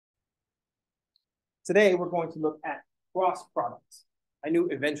Today, we're going to look at cross products. I knew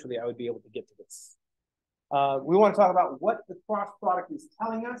eventually I would be able to get to this. We want to talk about what the cross product is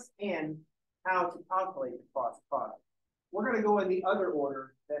telling us and how to calculate the cross product. We're going to go in the other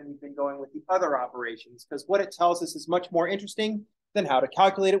order than we've been going with the other operations because what it tells us is much more interesting than how to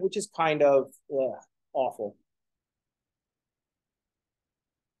calculate it, which is kind of awful.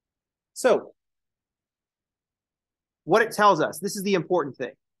 So, what it tells us, this is the important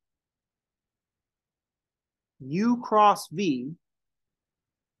thing. U cross V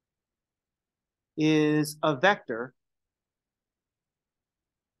is a vector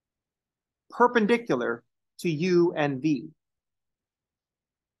perpendicular to U and V.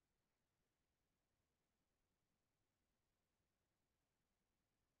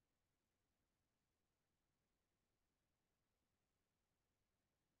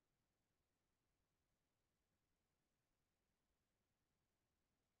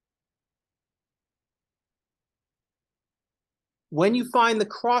 When you find the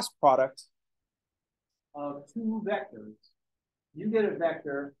cross product of two vectors, you get a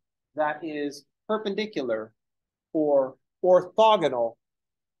vector that is perpendicular or orthogonal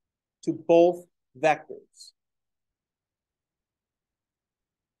to both vectors.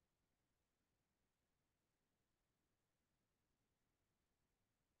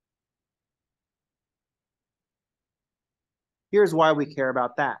 Here's why we care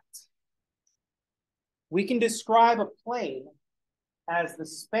about that. We can describe a plane as the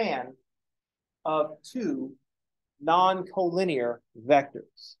span of two non-collinear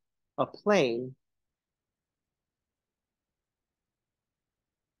vectors. A plane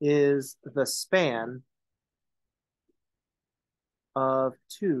is the span of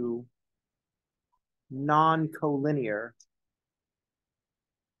two non-collinear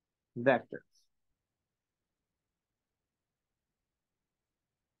vectors.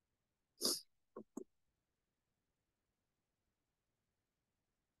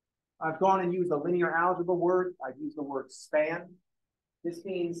 I've gone and used a linear algebra word. I've used the word span. This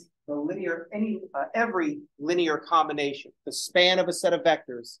means the linear, every linear combination. The span of a set of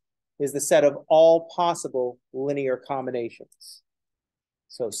vectors is the set of all possible linear combinations.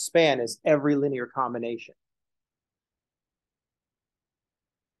 So span is every linear combination.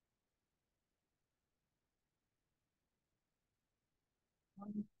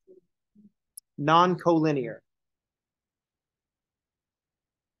 Non-collinear.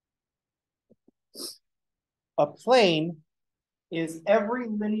 A plane is every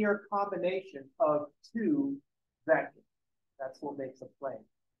linear combination of two vectors. That's what makes a plane.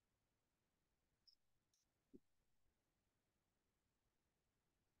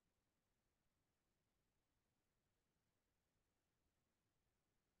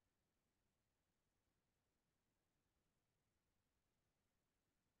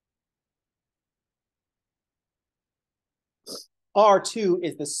 R2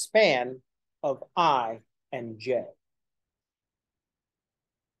 is the span of I and J.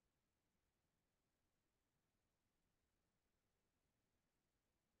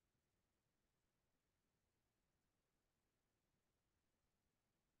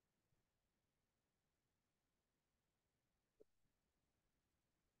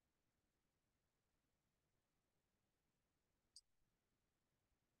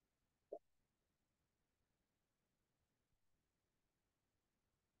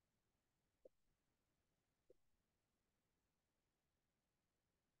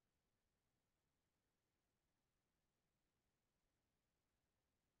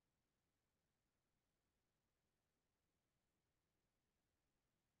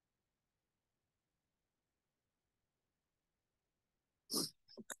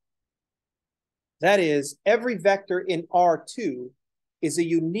 That is, every vector in R2 is a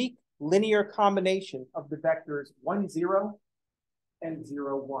unique linear combination of the vectors 1, 0 and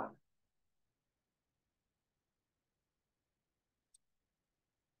 0, 1.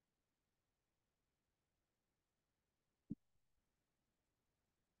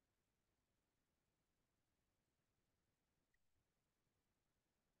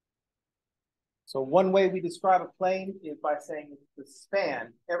 So one way we describe a plane is by saying it's the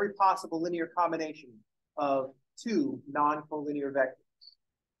span, every possible linear combination of two non-collinear vectors.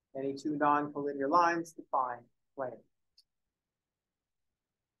 Any two non-collinear lines define plane.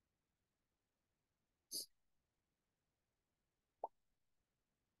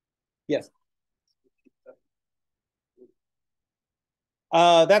 Yes.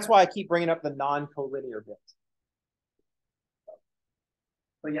 That's why I keep bringing up the non-collinear bit.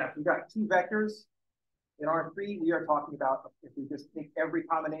 But yeah, if we've got two vectors in R3, we are talking about if we just take every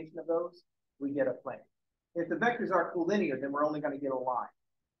combination of those, we get a plane. If the vectors are collinear, then we're only going to get a line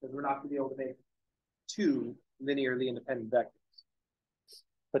because we're not going to be able to make two linearly independent vectors.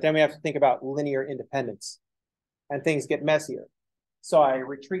 But then we have to think about linear independence, and things get messier. So I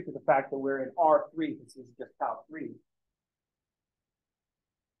retreat to the fact that we're in R3, this is just tau 3.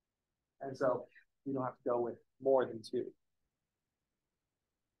 And so we don't have to go with more than two.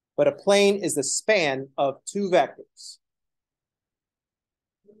 But a plane is the span of two vectors.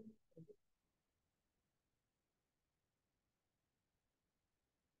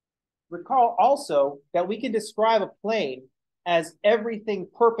 Recall also that we can describe a plane as everything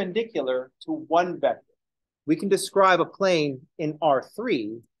perpendicular to one vector. We can describe a plane in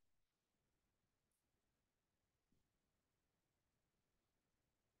R3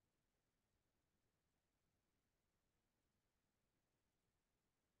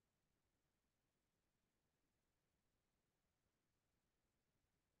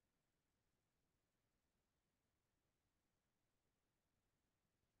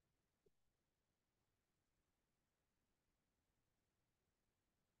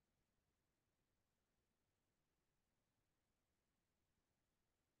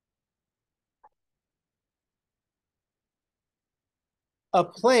 a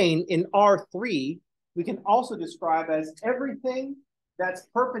plane in R3 we can also describe as everything that's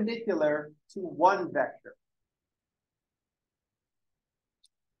perpendicular to one vector.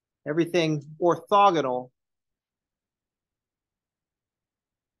 Everything orthogonal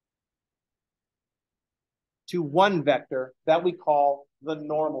to one vector that we call the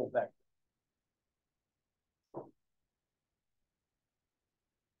normal vector.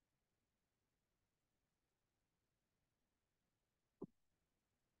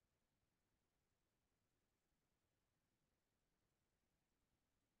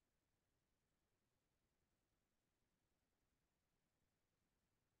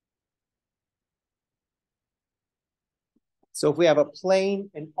 So if we have a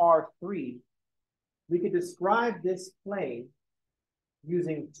plane in R3, we could describe this plane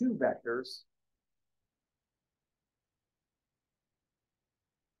using two vectors.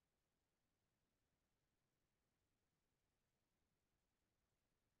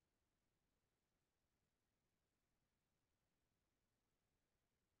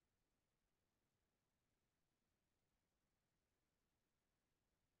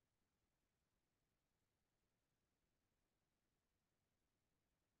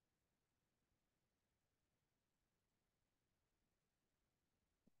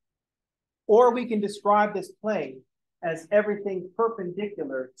 Or we can describe this plane as everything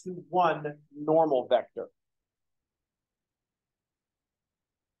perpendicular to one normal vector.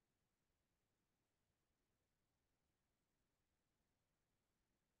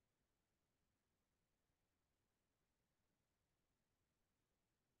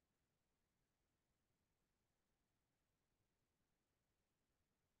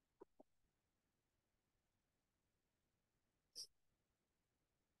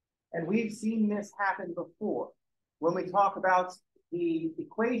 And we've seen this happen before. When we talk about the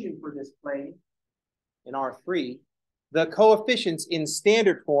equation for this plane in R3, the coefficients in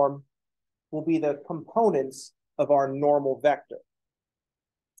standard form will be the components of our normal vector.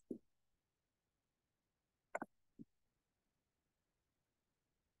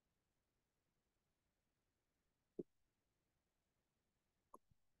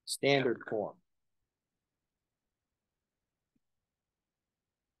 Standard form.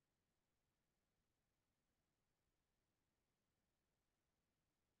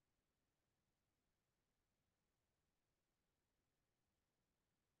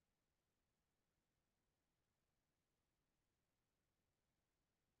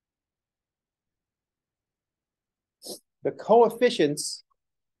 The coefficients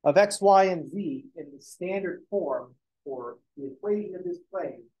of x, y, and z in the standard form for the equation of this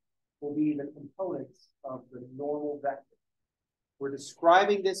plane will be the components of the normal vector. We're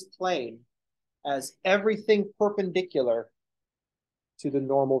describing this plane as everything perpendicular to the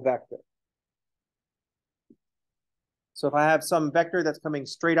normal vector. So if I have some vector that's coming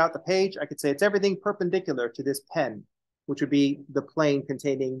straight out the page, I could say it's everything perpendicular to this pen, which would be the plane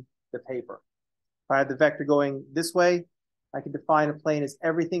containing the paper. If I have the vector going this way, I can define a plane as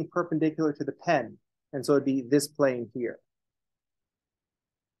everything perpendicular to the pen. And so it'd be this plane here.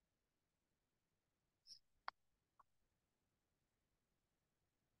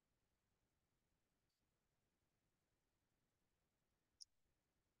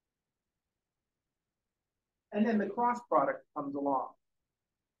 And then the cross product comes along.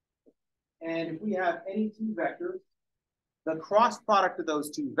 And if we have any two vectors, the cross product of those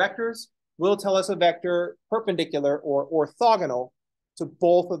two vectors will tell us a vector perpendicular or orthogonal to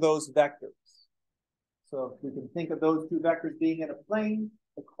both of those vectors. So if we can think of those two vectors being in a plane,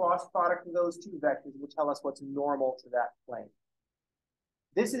 The cross product of those two vectors will tell us what's normal to that plane.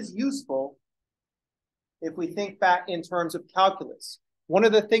 This is useful if we think back in terms of calculus. One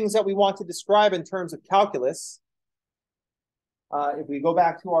of the things that we want to describe in terms of calculus, if we go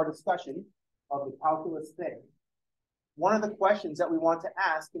back to our discussion of the calculus thing, one of the questions that we want to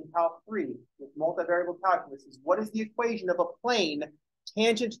ask in Calc 3 with multivariable calculus is, what is the equation of a plane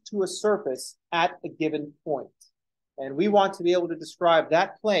tangent to a surface at a given point? And we want to be able to describe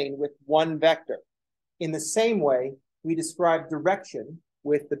that plane with one vector. In the same way, we describe direction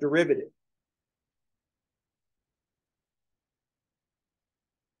with the derivative.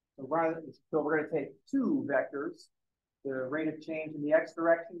 So we're going to take two vectors, the rate of change in the x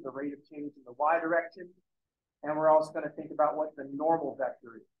direction, the rate of change in the y direction, and we're also going to think about what the normal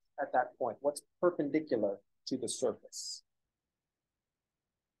vector is at that point, what's perpendicular to the surface.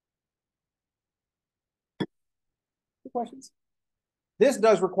 Any questions? This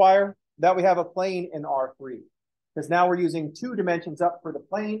does require that we have a plane in R3, because now we're using 2 dimensions up for the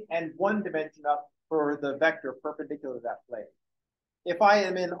plane and 1 dimension up for the vector perpendicular to that plane. If I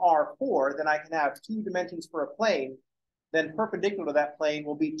am in R4, then I can have 2 dimensions for a plane, then perpendicular to that plane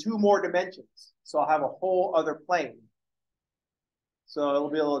will be 2 more dimensions. So I'll have a whole other plane. So it'll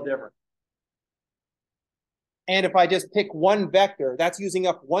be a little different. And if I just pick one vector, that's using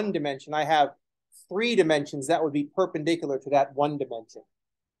up 1 dimension. I have 3 dimensions that would be perpendicular to that 1 dimension.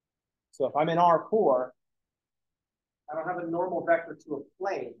 So if I'm in R4, I don't have a normal vector to a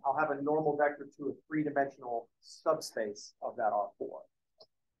plane. I'll have a normal vector to a 3-dimensional subspace of that R4.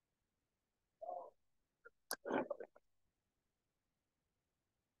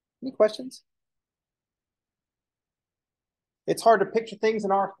 Any questions? It's hard to picture things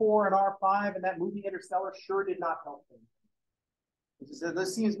in R4 and R5, and that movie Interstellar sure did not help things.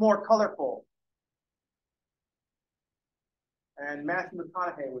 This seems more colorful. And Matthew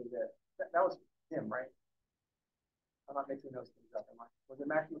McConaughey was there. That was him, right? I'm not making those things up, am I? Was it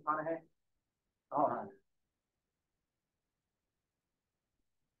Matthew McConaughey? All right.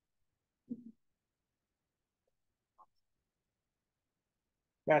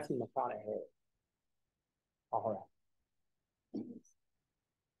 Matthew McConaughey. All right.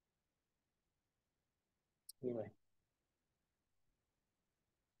 Anyway.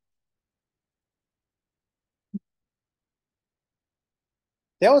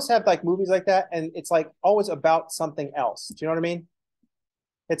 They always have like movies like that, and it's like always about something else. Do you know what I mean?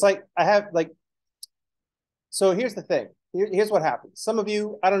 It's like I have like, so here's the thing. Here's what happens. Some of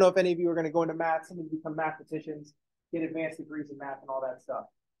you, I don't know if any of you are going to go into math. Some of you become mathematicians, get advanced degrees in math and all that stuff.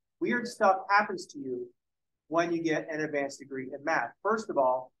 Weird stuff happens to you when you get an advanced degree in math. First of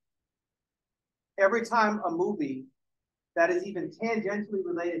all, every time a movie that is even tangentially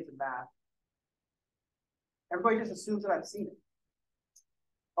related to math, everybody just assumes that I've seen it.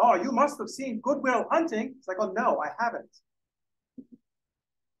 Oh, you must have seen Good Will Hunting. It's like, oh, no, I haven't.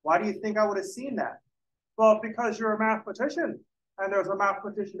 Why do you think I would have seen that? Well, because you're a mathematician and there's a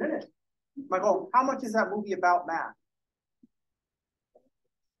mathematician in it. I'm like, oh, how much is that movie about math?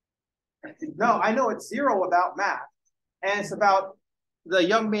 No, I know it's 0 about math. And it's about the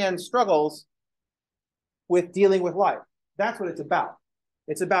young man's struggles with dealing with life. That's what it's about.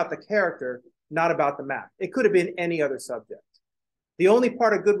 It's about the character, not about the math. It could have been any other subject. The only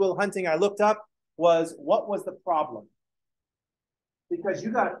part of Good Will Hunting I looked up was, what was the problem? Because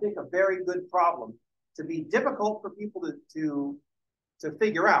you got to pick a very good problem to be difficult for people to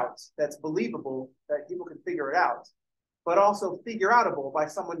figure out, that's believable, that people can figure it out, but also figure outable by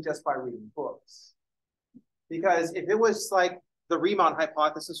someone just by reading books. Because if it was like the Riemann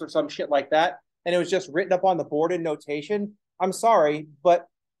hypothesis or some shit like that, and it was just written up on the board in notation, I'm sorry, but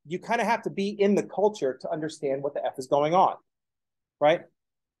you kind of have to be in the culture to understand what the F is going on. Right?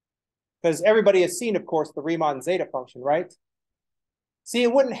 Because everybody has seen, of course, the Riemann zeta function, right? See,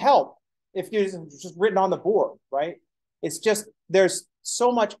 it wouldn't help if it's just written on the board, right? It's just, there's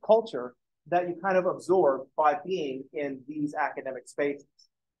so much culture that you kind of absorb by being in these academic spaces.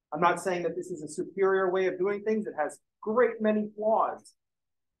 I'm not saying that this is a superior way of doing things. It has great many flaws,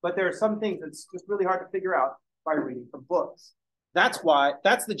 but there are some things that's just really hard to figure out by reading from books. That's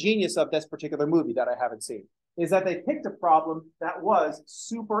the genius of this particular movie that I haven't seen, is that they picked a problem that was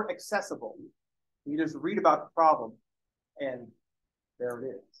super accessible. You just read about the problem, and there it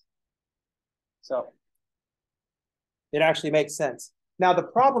is. So it actually makes sense. Now, the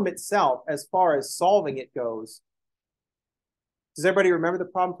problem itself, as far as solving it goes, does everybody remember the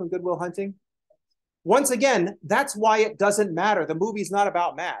problem from Good Will Hunting? Once again, that's why it doesn't matter. The movie's not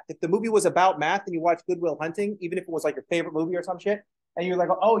about math. If the movie was about math and you watch Good Will Hunting, even if it was like your favorite movie or some shit, And you're like,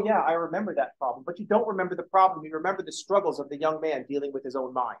 oh yeah, I remember that problem. But you don't remember the problem. You remember the struggles of the young man dealing with his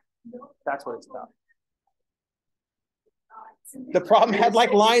own mind. That's what it's about. The problem had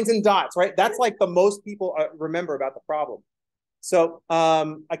like lines and dots, right? That's like the most people remember about the problem. So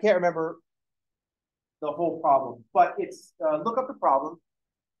I can't remember the whole problem, but it's look up the problem,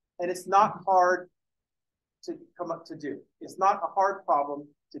 and it's not hard to come up to do. It's not a hard problem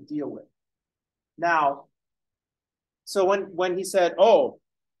to deal with. Now, so when he said, "Oh,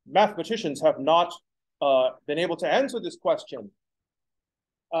 mathematicians have not been able to answer this question,"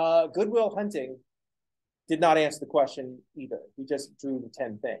 Goodwill Hunting did not answer the question either. He just drew the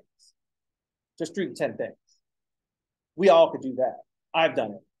 10 things. Just drew the 10 things. We all could do that. I've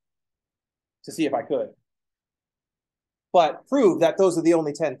done it to see if I could. But prove that those are the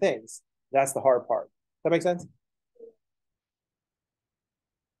only 10 things. That's the hard part. That make sense?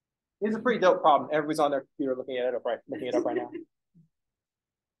 It's a pretty dope problem. Everybody's on their computer looking it up right now.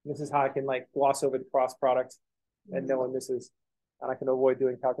 This is how I can like gloss over the cross product and no one misses, and I can avoid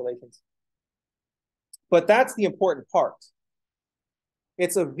doing calculations. But that's the important part.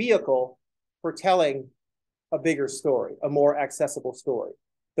 It's a vehicle for telling a bigger story, a more accessible story.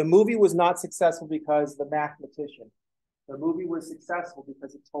 The movie was not successful because the mathematician. The movie was successful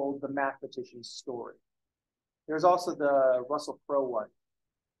because it told the mathematician's story. There's also the Russell Crowe one.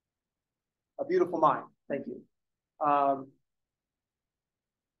 A Beautiful Mind. Thank you.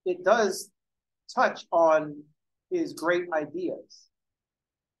 It does touch on his great ideas,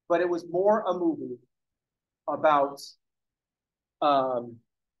 but it was more a movie about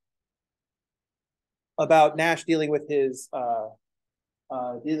Nash dealing with his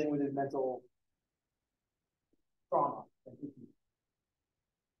mental trauma.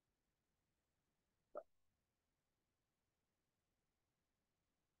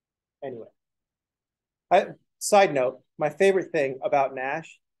 Anyway, side note, my favorite thing about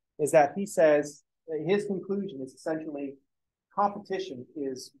Nash is that he says his conclusion is essentially competition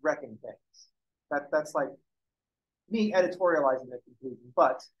is wrecking things. That's like me editorializing the conclusion,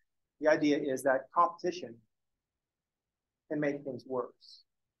 but the idea is that competition can make things worse.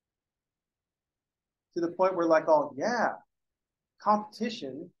 To the point where like, oh yeah,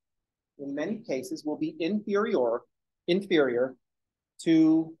 competition in many cases will be inferior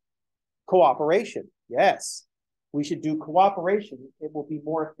to cooperation. Yes, we should do cooperation. It will be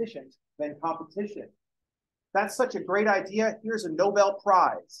more efficient than competition. That's such a great idea. Here's a Nobel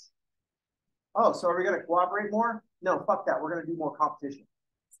Prize. Oh, so are we going to cooperate more? No, fuck that. We're going to do more competition.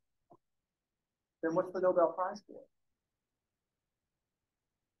 Then what's the Nobel Prize for?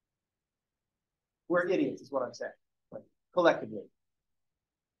 We're idiots, is what I'm saying, like, collectively.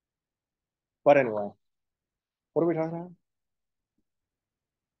 But anyway, what are we talking about?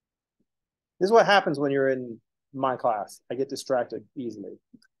 This is what happens when you're in my class. I get distracted easily.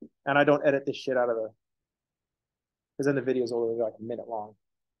 And I don't edit this shit out of the, because then the video is only like a minute long.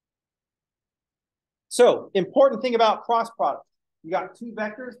 So, important thing about cross product. You got two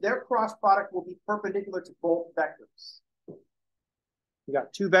vectors. Their cross product will be perpendicular to both vectors. You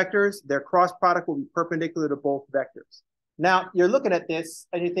got two vectors. Their cross product will be perpendicular to both vectors. Now, you're looking at this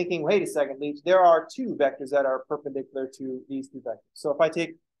and you're thinking, wait a second, Leach, there are two vectors that are perpendicular to these two vectors. So if I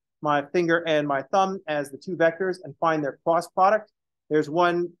take my finger and my thumb as the two vectors and find their cross product, there's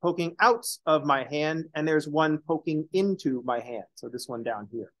one poking out of my hand and there's one poking into my hand. So this one down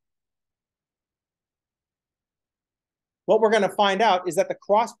here. What we're going to find out is that the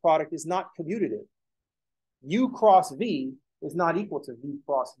cross product is not commutative. U cross V is not equal to V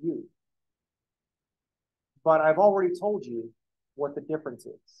cross U. But I've already told you what the difference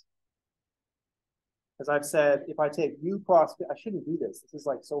is. As I've said, if I take U cross V, I shouldn't do this. This is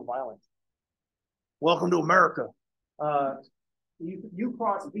like so violent. Welcome to America. U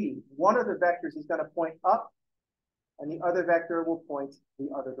cross V, one of the vectors is going to point up and the other vector will point the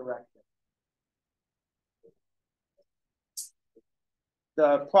other direction.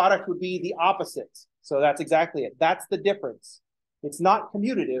 The product would be the opposite. So that's exactly it. That's the difference. It's not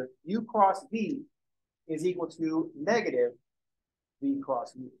commutative. U cross V is equal to negative V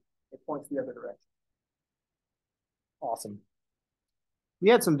cross U. It points the other direction. Awesome. We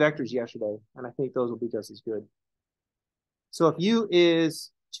had some vectors yesterday, and I think those will be just as good. So if U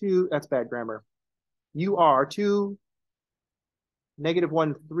is 2, that's bad grammar. U are 2, negative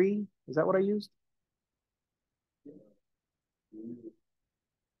 1, 3. Is that what I used?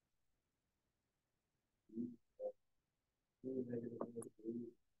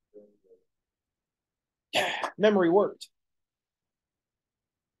 Memory worked.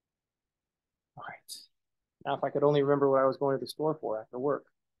 All right. Now, if I could only remember what I was going to the store for after work.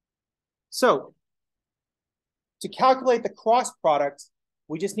 So To calculate the cross product,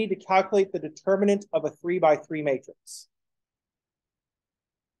 we just need to calculate the determinant of a 3 by 3 matrix.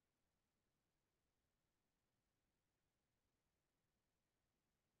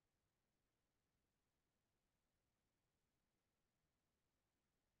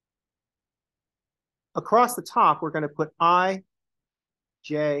 Across the top, we're going to put I,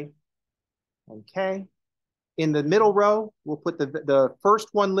 J, and K. In the middle row, we'll put the first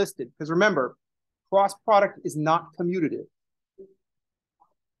one listed, because remember, cross product is not commutative.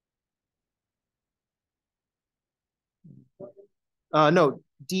 No,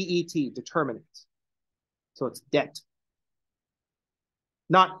 DET, determinant. So it's debt.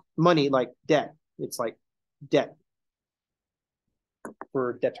 Not money like debt. It's like debt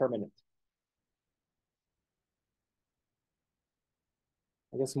for determinant.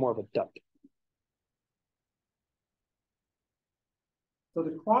 I guess more of a duck. So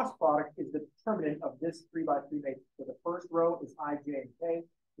the cross product is the determinant of this 3 by 3 matrix. So the first row is I, J, and K.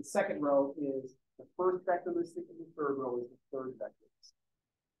 The second row is the first vector listed, and the third row is the third vector listed.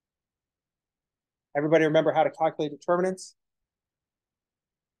 Everybody remember how to calculate determinants?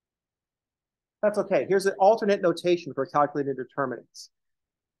 That's okay. Here's an alternate notation for calculating determinants.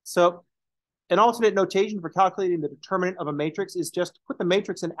 So an alternate notation for calculating the determinant of a matrix is just put the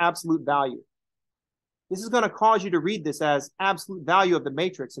matrix in absolute value. This is going to cause you to read this as absolute value of the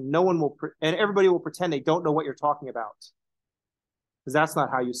matrix, and no one will, and everybody will pretend they don't know what you're talking about, because that's not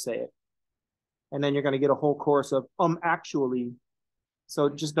how you say it. And then you're going to get a whole course of actually. So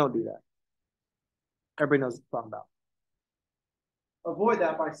just don't do that. Everybody knows what I'm talking about. Avoid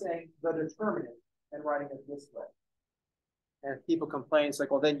that by saying the determinant and writing it this way. And if people complain, it's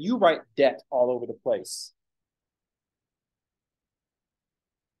like, well, then you write debt all over the place.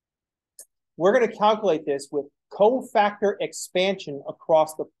 We're going to calculate this with cofactor expansion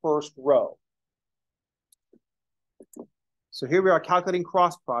across the first row. So here we are calculating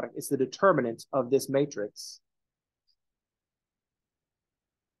cross product. It's the determinant of this matrix.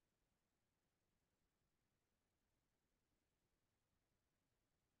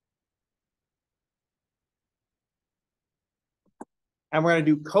 And we're going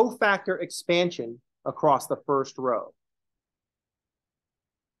to do cofactor expansion across the first row.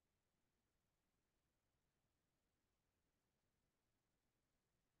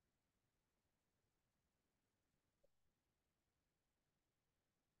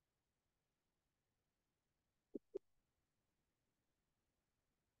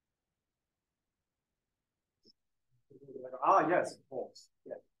 Ah, yes, of course.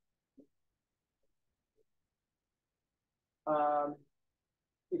 Yeah.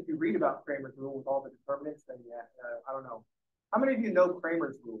 If you read about Cramer's rule with all the determinants, then yeah, I don't know. How many of you know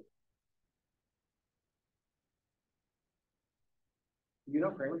Cramer's rule? Do you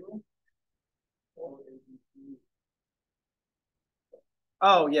know Cramer's rule?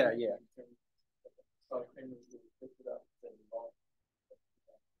 Oh, yeah, yeah.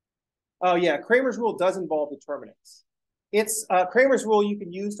 Oh, yeah, Cramer's rule does involve determinants. It's Cramer's rule you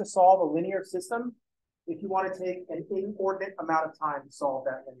can use to solve a linear system if you want to take an inordinate amount of time to solve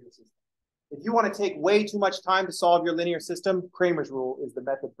that linear system. If you want to take way too much time to solve your linear system, Cramer's rule is the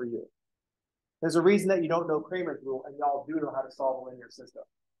method for you. There's a reason that you don't know Cramer's rule, and y'all do know how to solve a linear system.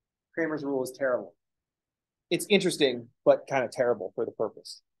 Cramer's rule is terrible. It's interesting, but kind of terrible for the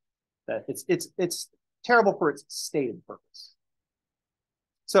purpose. It's terrible for its stated purpose.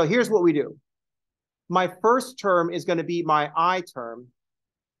 So here's what we do. My first term is going to be my I term.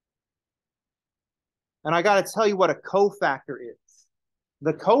 And I got to tell you what a cofactor is.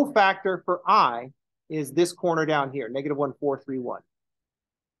 The cofactor for I is this corner down here, -1,431.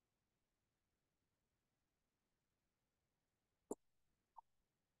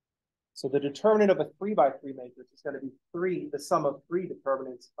 So the determinant of a 3 by 3 matrix is going to be the sum of 3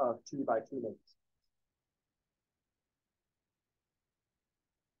 determinants of 2 by 2 matrix.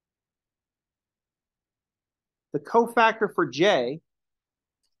 The cofactor for J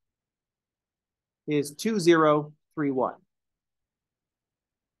is 2031.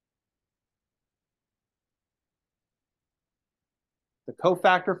 The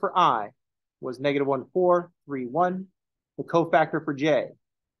cofactor for I was -1,431. The cofactor for J,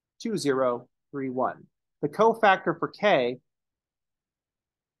 2031. The cofactor for K,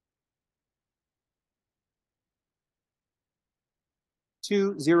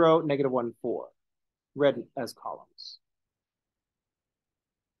 -1,4, read as columns.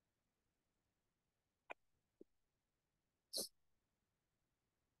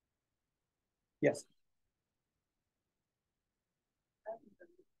 Yes.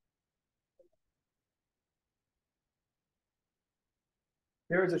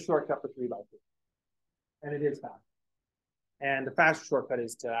 There is a shortcut for 3 by 3. And it is fast. And the faster shortcut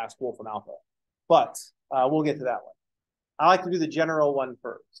is to ask Wolfram Alpha. But we'll get to that one. I like to do the general one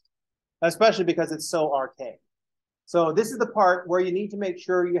first, especially because it's so arcane. So this is the part where you need to make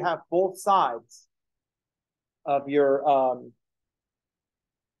sure you have both sides of your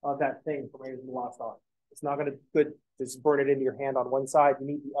of that thing from Raiders of the Lost Ark. It's not going to good just burn it into your hand on one side. You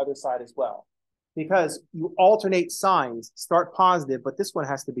need the other side as well, because you alternate signs. Start positive, but this one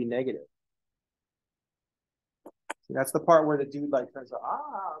has to be negative. So that's the part where the dude like turns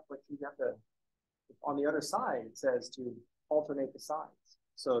out, but you have to. On the other side, it says to alternate the signs.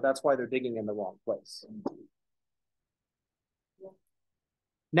 So that's why they're digging in the wrong place.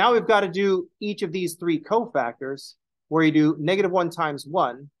 Now we've got to do each of these three cofactors, where you do -1 times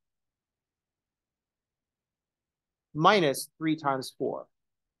 1 minus 3 times 4.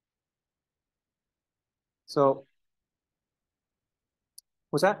 So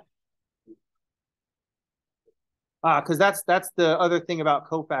what's that? Because that's the other thing about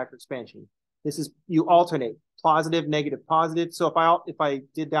cofactor expansion. This is you alternate positive, negative, positive. So if I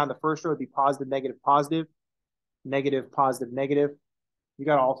did down the first row, it'd be positive, negative, positive, negative, positive, negative. You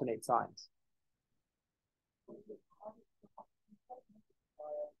got to alternate signs.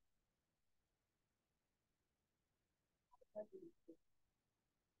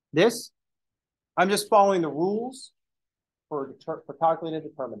 This, I'm just following the rules for calculated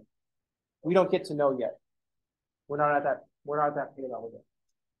determinant. We don't get to know yet. We're not at that pay level yet.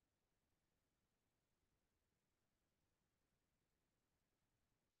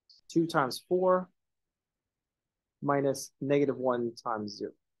 Two times 4 minus -1 times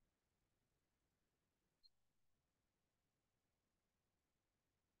 0.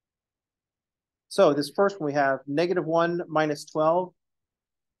 So this first one we have -1 minus 12,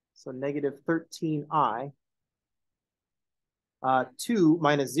 so -13i. 2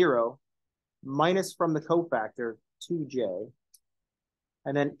 minus 0, minus from the cofactor 2j,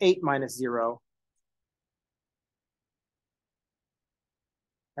 and then 8 minus 0.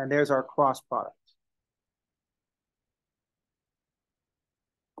 And there's our cross product.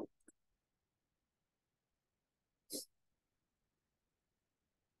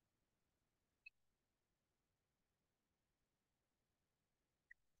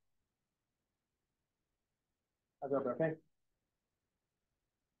 Okay.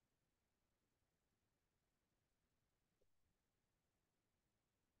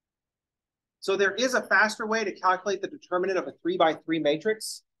 So there is a faster way to calculate the determinant of a 3x3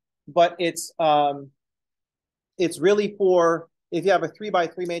 matrix, but it's really for if you have a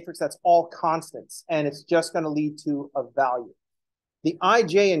 3x3 matrix that's all constants, and it's just going to lead to a value. The I,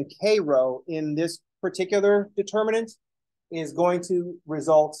 J, and K row in this particular determinant is going to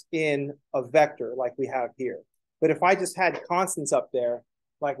result in a vector like we have here. But if I just had constants up there,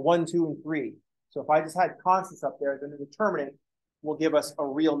 like 1, 2, and 3, so if I just had constants up there, then the determinant will give us a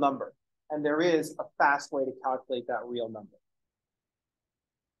real number. And there is a fast way to calculate that real number.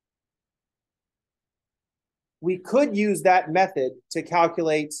 We could use that method to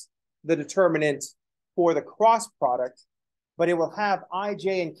calculate the determinant for the cross product, but it will have I,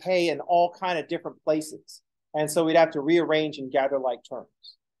 J, and K in all kind of different places. And so we'd have to rearrange and gather like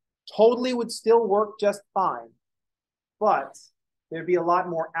terms. Totally would still work just fine, but there'd be a lot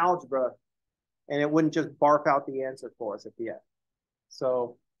more algebra, and it wouldn't just barf out the answer for us at the end.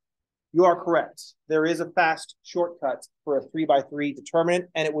 So you are correct. There is a fast shortcut for a 3x3 determinant,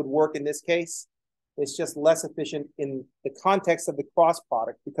 and it would work in this case. It's just less efficient in the context of the cross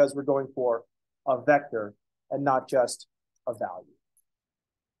product because we're going for a vector and not just a value.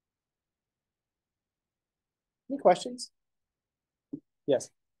 Any questions?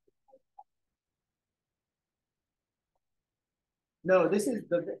 Yes. No, this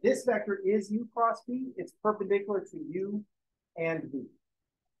vector is u cross v. It's perpendicular to u and v.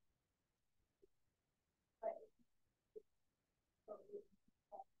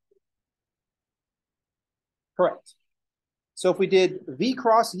 Correct. So if we did v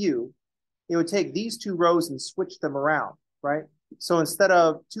cross u, it would take these two rows and switch them around, right? So instead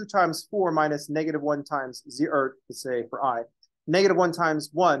of 2 times 4 minus -1 times 0, or let's say for I, -1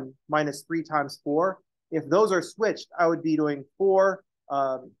 times 1 minus 3 times 4, if those are switched, I would be doing 4.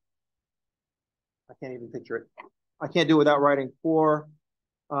 I can't even picture it. I can't do it without writing 4,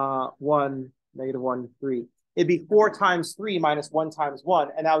 1, -1, 3. It'd be 4 times 3 minus 1 times 1,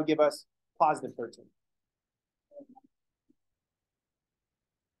 and that would give us positive 13.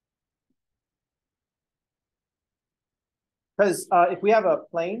 Because if we have a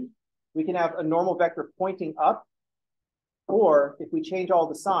plane, we can have a normal vector pointing up, or if we change all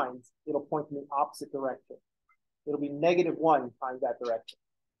the signs, it'll point in the opposite direction. It'll be -1 times that direction.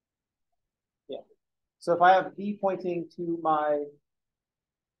 Yeah. So if I have V pointing to my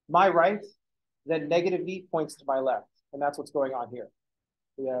right, then negative V points to my left. And that's what's going on here.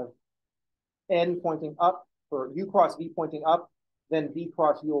 We have N pointing up, for U cross V pointing up, then V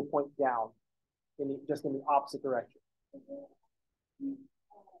cross U will point down, just in the opposite direction.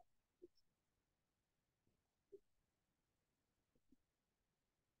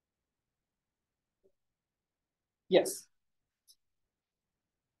 Yes.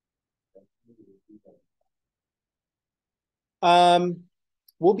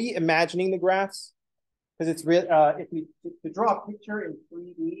 We'll be imagining the graphs because it's real. If we to draw a picture in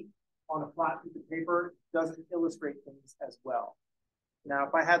 3D on a flat piece of paper doesn't illustrate things as well. Now,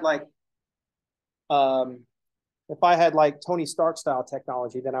 if I had like Tony Stark style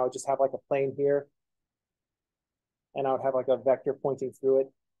technology, then I would just have like a plane here, and I would have like a vector pointing through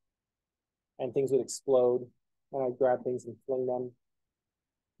it, and things would explode, and I'd grab things and fling them.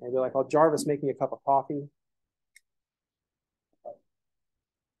 And I'd be like, "Oh, Jarvis, make me a cup of coffee."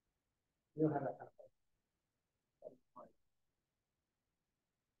 You don't have that kind of thing.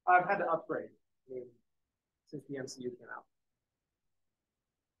 I've had to upgrade since the MCU came out.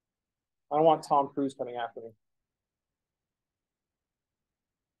 I don't want Tom Cruise coming after me.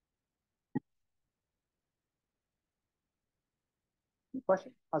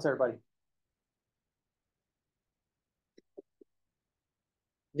 Question? How's everybody?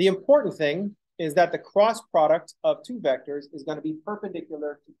 The important thing is that the cross product of two vectors is going to be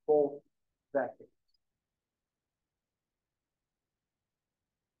perpendicular to both vectors.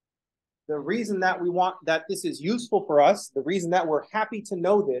 The reason that we want that this is useful for us, the reason that we're happy to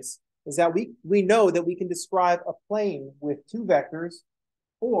know this, is that we know that we can describe a plane with two vectors,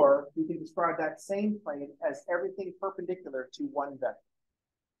 or we can describe that same plane as everything perpendicular to one vector,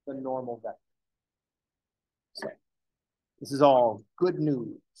 the normal vector. So this is all good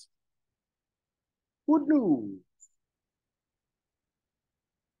news. Good news.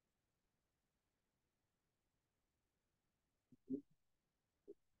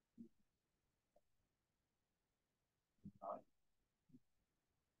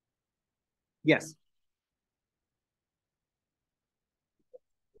 Yes.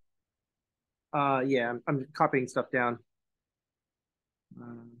 Yeah, I'm copying stuff down.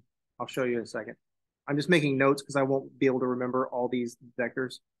 I'll show you in a second. I'm just making notes because I won't be able to remember all these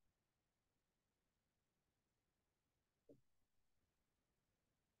vectors.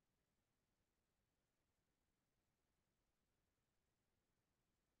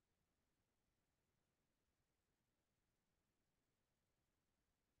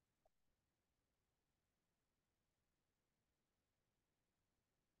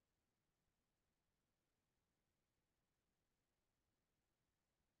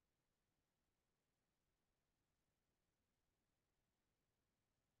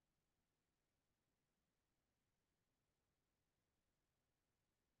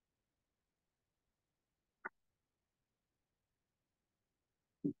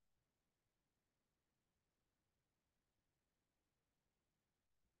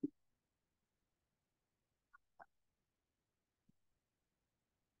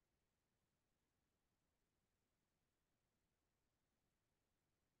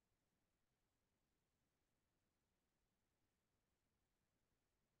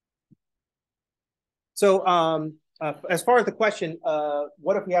 So as far as the question,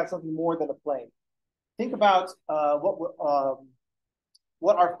 what if we have something more than a plane? Think about what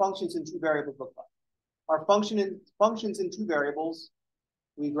our functions in two variables look like. Our functions in two variables,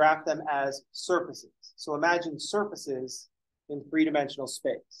 we graph them as surfaces. So imagine surfaces in three-dimensional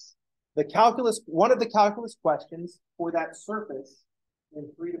space. One of the calculus questions for that surface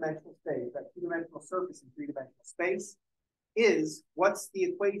in three-dimensional space, that two-dimensional surface in three-dimensional space, is what's the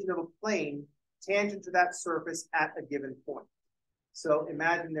equation of a plane tangent to that surface at a given point. So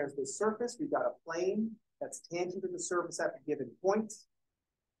imagine there's this surface, we've got a plane that's tangent to the surface at a given point.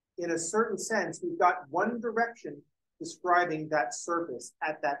 In a certain sense, we've got one direction describing that surface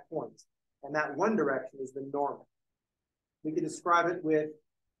at that point. And that one direction is the normal. We can describe it with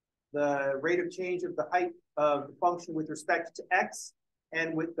the rate of change of the height of the function with respect to x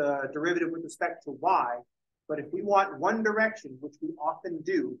and with the derivative with respect to y. But if we want one direction, which we often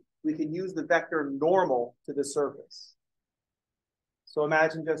do, we can use the vector normal to the surface. So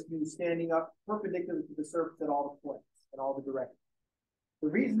imagine just you standing up perpendicular to the surface at all the points and all the directions. The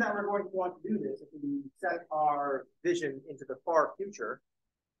reason that we're going to want to do this, if we set our vision into the far future,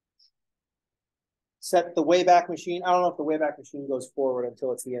 set the Wayback Machine. I don't know if the Wayback Machine goes forward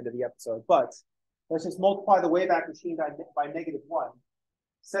until it's the end of the episode, but let's just multiply the Wayback Machine by -1.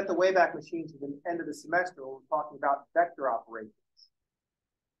 Set the Wayback Machine to the end of the semester when we're talking about vector operations.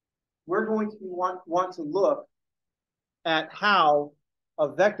 we're going to want to look at how a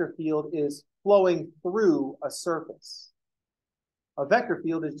vector field is flowing through a surface. A vector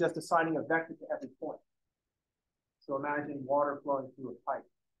field is just assigning a vector to every point. So imagine water flowing through a pipe.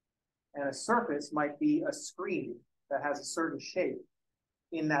 And a surface might be a screen that has a certain shape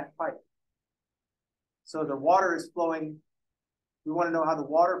in that pipe. So the water is flowing. We want to know how the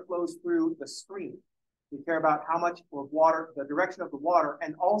water flows through the screen. We care about how much of water, the direction of the water,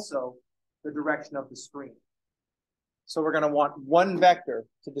 and also the direction of the screen. So we're going to want one vector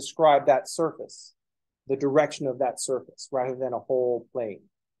to describe that surface, the direction of that surface, rather than a whole plane.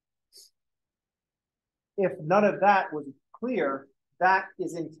 If none of that was clear, that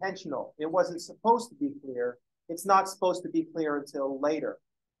is intentional. It wasn't supposed to be clear. It's not supposed to be clear until later.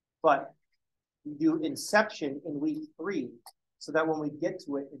 But we do inception in week 3 so that when we get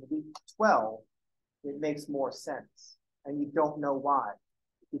to it in week 12, it makes more sense. And you don't know why,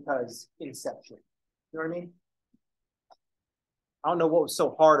 because inception. You know what I mean? I don't know what was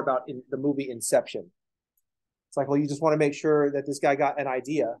so hard about the movie Inception. It's like, well, you just want to make sure that this guy got an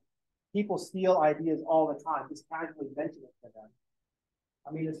idea. People steal ideas all the time. Just casually mention it to them.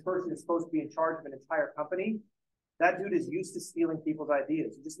 I mean, this person is supposed to be in charge of an entire company. That dude is used to stealing people's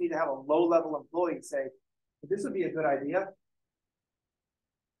ideas. You just need to have a low-level employee say, this would be a good idea.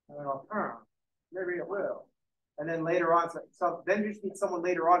 And they're like, maybe it will. And then later on, so then you just need someone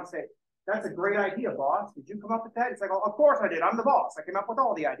later on to say, that's a great idea, boss. Did you come up with that? It's like, oh, of course I did. I'm the boss. I came up with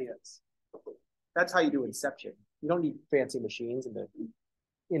all the ideas. That's how you do inception. You don't need fancy machines and to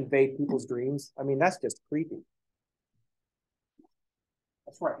invade people's dreams. I mean, that's just creepy.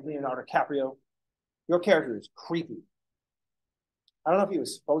 That's right, Leonardo DiCaprio. Your character is creepy. I don't know if he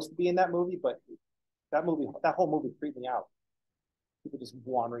was supposed to be in that movie, but that whole movie creeped me out. People just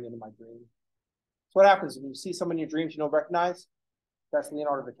wandering into my dreams. So what happens when you see someone in your dreams you don't recognize? That's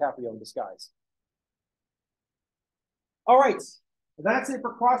Leonardo DiCaprio in disguise. All right, that's it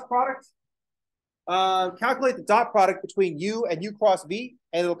for cross product. Calculate the dot product between u and u cross v,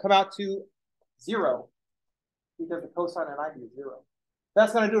 and it'll come out to 0 because the cosine and I do 0.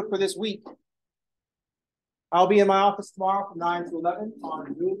 That's going to do it for this week. I'll be in my office tomorrow from 9 to 11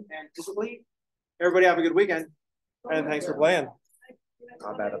 on Zoom and physically. Everybody have a good weekend, and thanks for playing.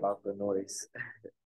 Not bad about the noise.